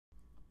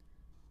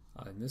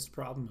In this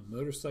problem, a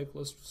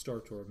motorcycle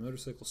starts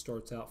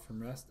out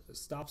from a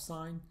stop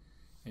sign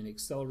and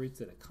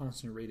accelerates at a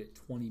constant rate at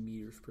 20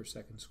 meters per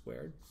second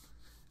squared.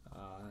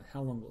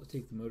 How long will it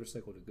take the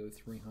motorcycle to go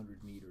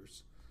 300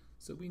 meters?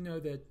 So we know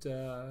that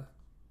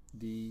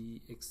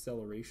the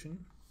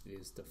acceleration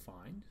is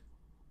defined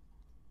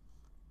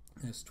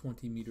as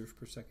 20 meters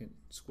per second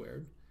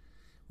squared.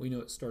 We know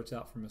it starts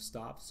out from a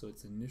stop, so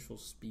its initial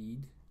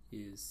speed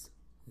is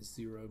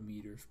 0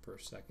 meters per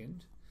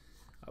second.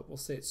 We'll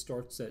say it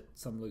starts at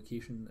some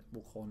location that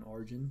we'll call an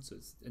origin, so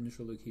its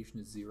initial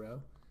location is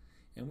 0.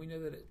 And we know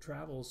that it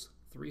travels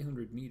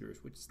 300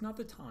 meters, which is not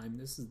the time,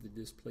 this is the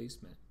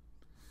displacement.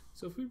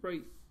 So if we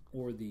write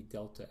or the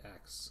delta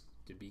x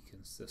to be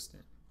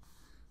consistent,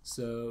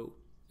 so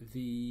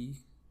the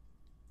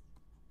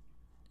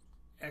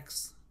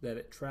x that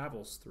it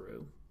travels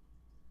through,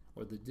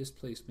 or the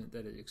displacement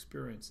that it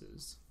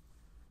experiences,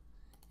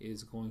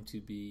 is going to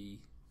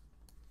be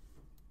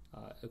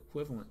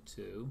equivalent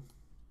to,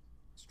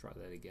 let's try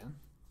that again,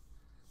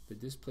 the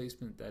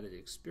displacement that it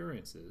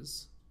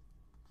experiences,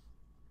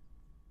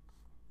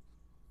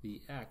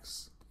 the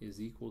x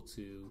is equal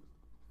to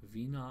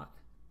v naught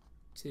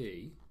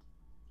t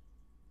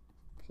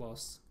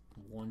plus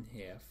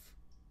 1/2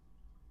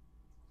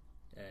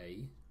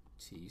 a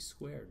t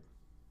squared.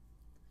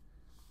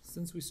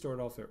 Since we start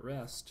off at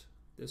rest,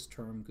 this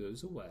term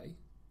goes away.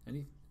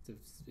 If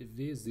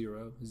v is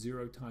 0,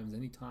 0 times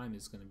any time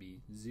is going to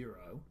be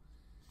 0,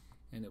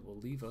 and it will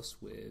leave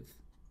us with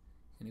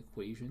an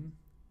equation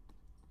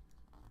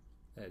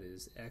that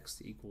is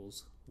x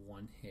equals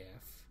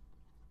 1/2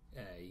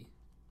 a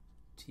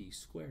t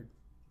squared.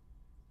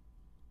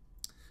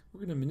 We're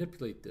going to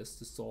manipulate this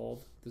to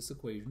solve this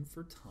equation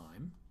for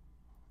time,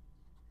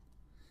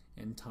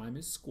 and time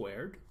is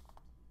squared,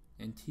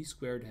 and t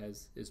squared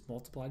is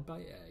multiplied by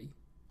a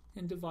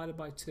and divided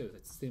by 2.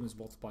 That's the same as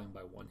multiplying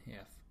by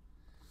 1/2.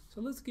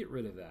 So let's get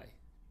rid of a.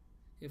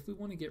 If we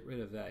want to get rid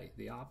of a,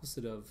 the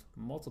opposite of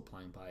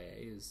multiplying by a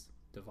is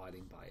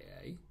dividing by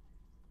a.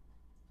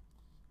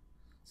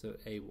 So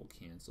a will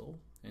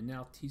cancel, and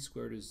now t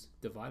squared is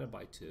divided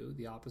by 2.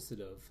 The opposite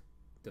of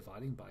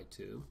dividing by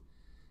 2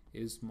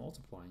 is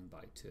multiplying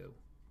by 2,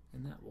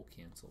 and that will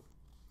cancel.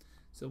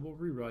 So we'll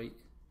rewrite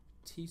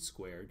t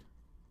squared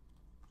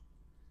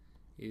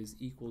is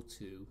equal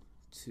to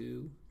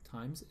 2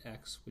 times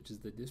x, which is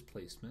the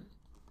displacement,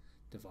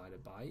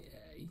 divided by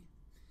a.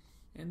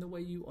 And the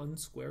way you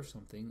unsquare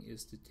something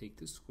is to take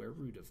the square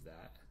root of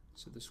that.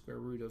 So the square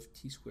root of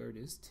t squared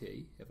is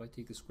t. If I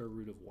take the square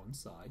root of one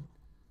side,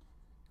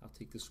 I'll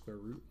take the square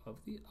root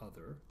of the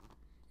other,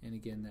 and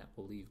again that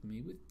will leave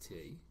me with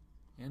t.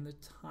 And the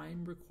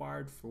time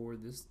required for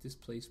this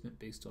displacement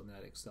based on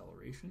that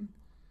acceleration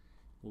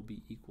will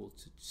be equal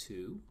to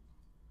 2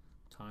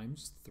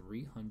 times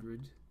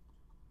 300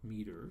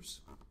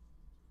 meters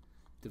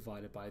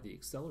divided by the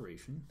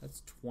acceleration.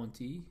 That's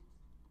 20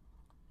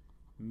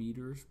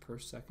 meters per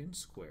second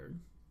squared.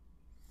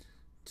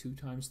 2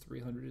 times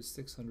 300 is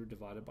 600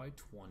 divided by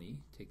 20.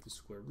 Take the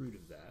square root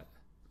of that.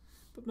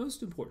 But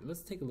most important,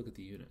 let's take a look at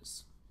the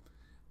units.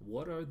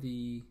 What are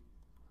the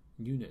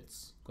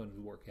units going to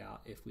work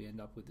out if we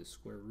end up with the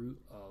square root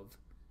of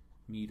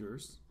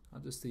meters? I'll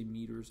just say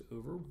meters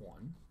over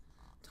 1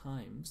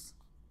 times,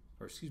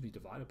 or excuse me,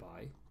 divided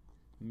by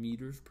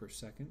meters per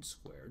second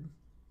squared.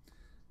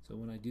 So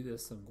when I do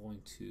this, I'm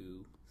going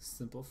to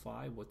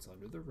simplify what's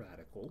under the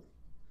radical.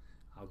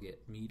 I'll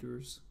get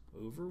meters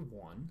over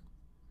 1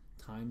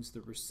 times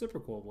the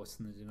reciprocal of what's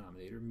in the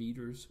denominator,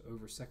 meters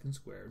over second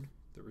squared.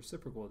 The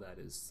reciprocal of that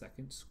is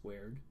second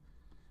squared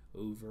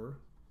over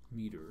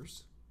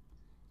meters.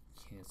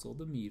 Cancel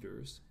the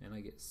meters, and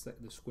I get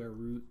the square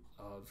root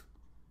of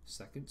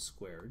second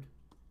squared,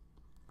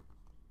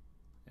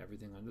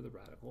 everything under the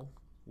radical,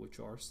 which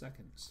are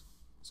seconds.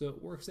 So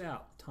it works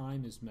out.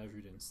 Time is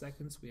measured in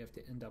seconds. We have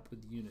to end up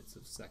with units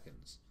of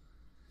seconds.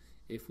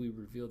 If we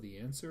reveal the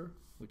answer,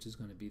 which is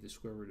going to be the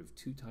square root of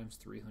 2 times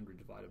 300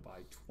 divided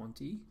by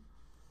 20,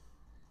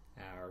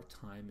 our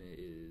time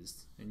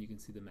is, and you can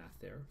see the math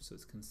there, so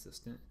it's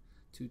consistent.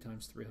 2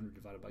 times 300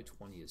 divided by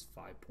 20 is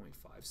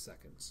 5.5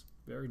 seconds.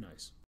 Very nice.